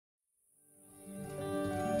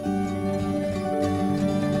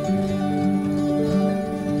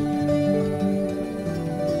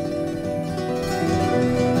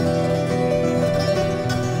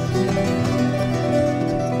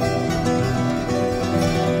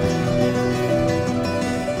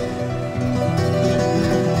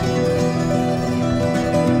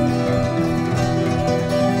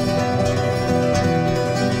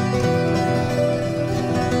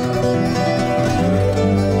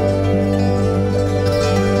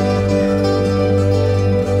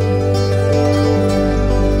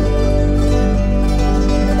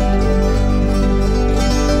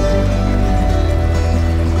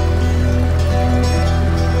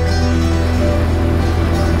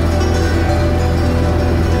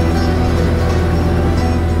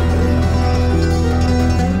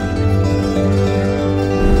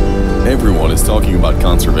talking about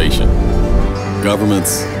conservation.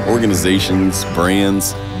 Governments, organizations,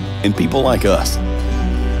 brands, and people like us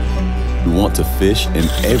who want to fish in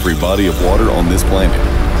every body of water on this planet.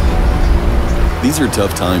 These are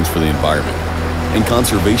tough times for the environment, and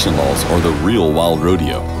conservation laws are the real wild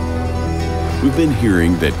rodeo. We've been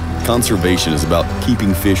hearing that conservation is about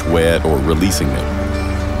keeping fish wet or releasing them.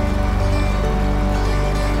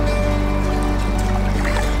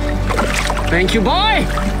 Thank you, boy!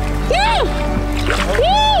 Woo!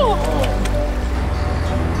 Woo!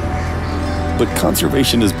 But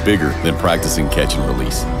conservation is bigger than practicing catch and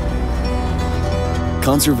release.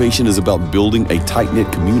 Conservation is about building a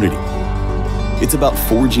tight-knit community. It's about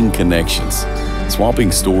forging connections,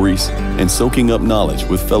 swapping stories, and soaking up knowledge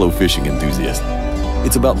with fellow fishing enthusiasts.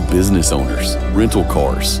 It's about business owners, rental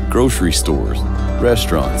cars, grocery stores,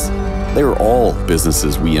 restaurants. They are all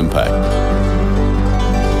businesses we impact.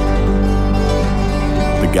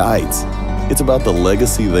 The guides, it's about the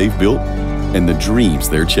legacy they've built and the dreams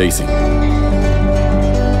they're chasing.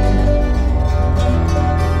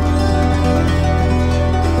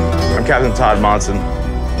 I'm Captain Todd Monson.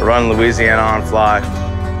 I run Louisiana on fly,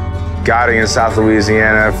 guiding in South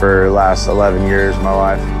Louisiana for the last 11 years of my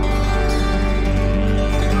life.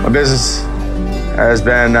 My business has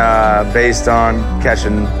been based on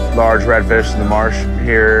catching large redfish in the marsh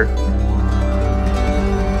here.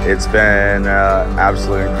 It's been an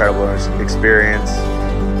absolutely incredible experience.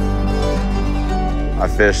 I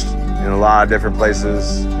fished in a lot of different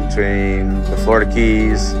places between the Florida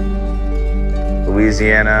Keys,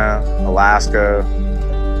 Louisiana, Alaska,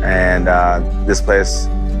 and this place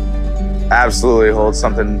absolutely holds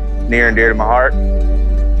something near and dear to my heart.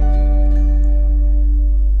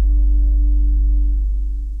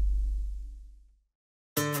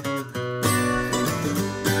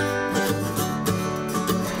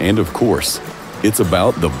 And of course, it's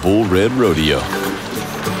about the Bull Red Rodeo.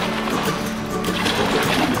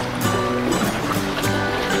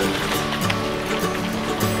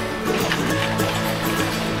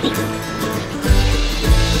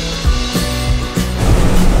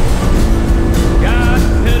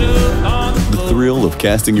 The thrill of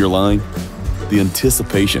casting your line, the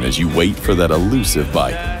anticipation as you wait for that elusive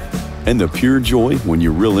bite, and the pure joy when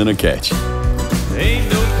you reel in a catch.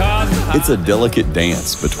 It's a delicate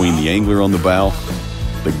dance between the angler on the bow,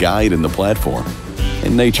 the guide in the platform,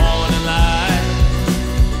 and nature.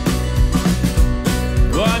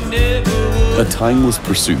 A timeless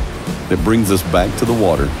pursuit that brings us back to the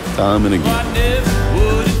water time and again.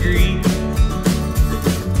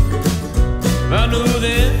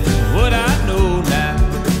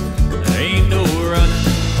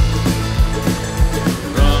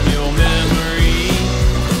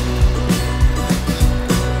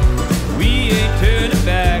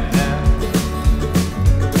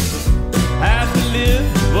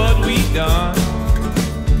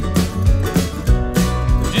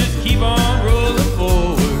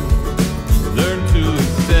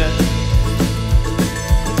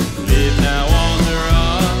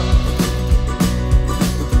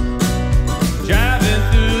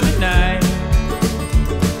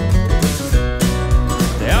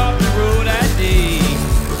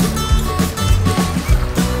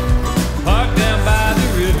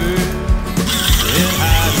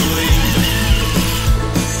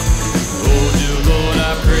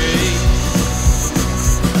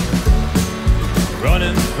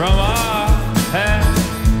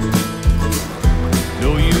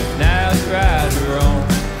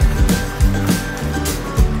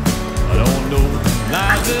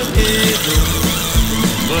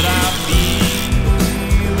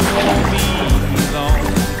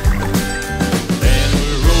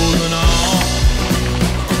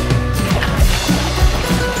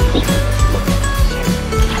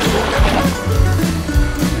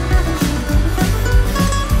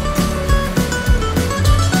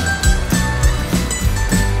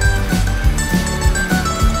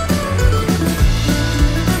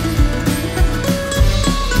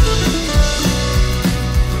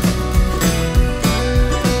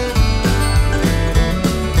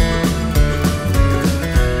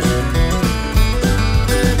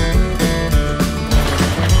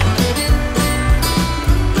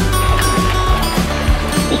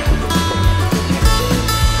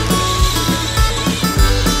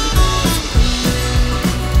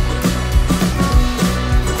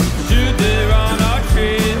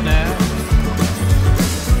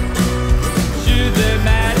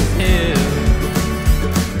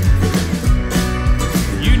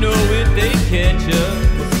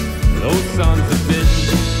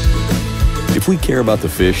 If we care about the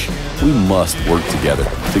fish, we must work together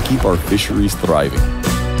to keep our fisheries thriving.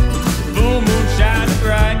 Full moon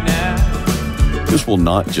This will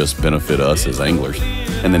not just benefit us as anglers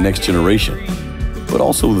and the next generation, but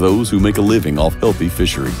also those who make a living off healthy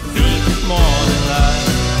fishery.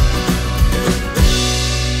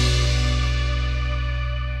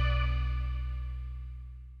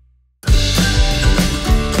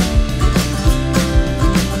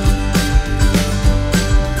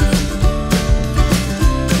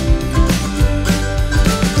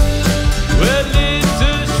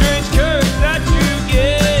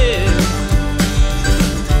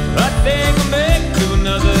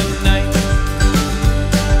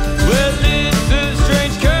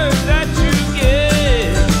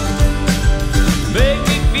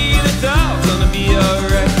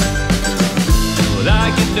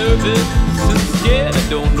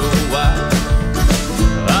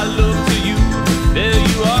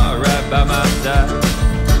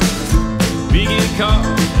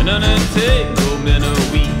 An unentanglement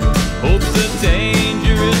of we hopes attain.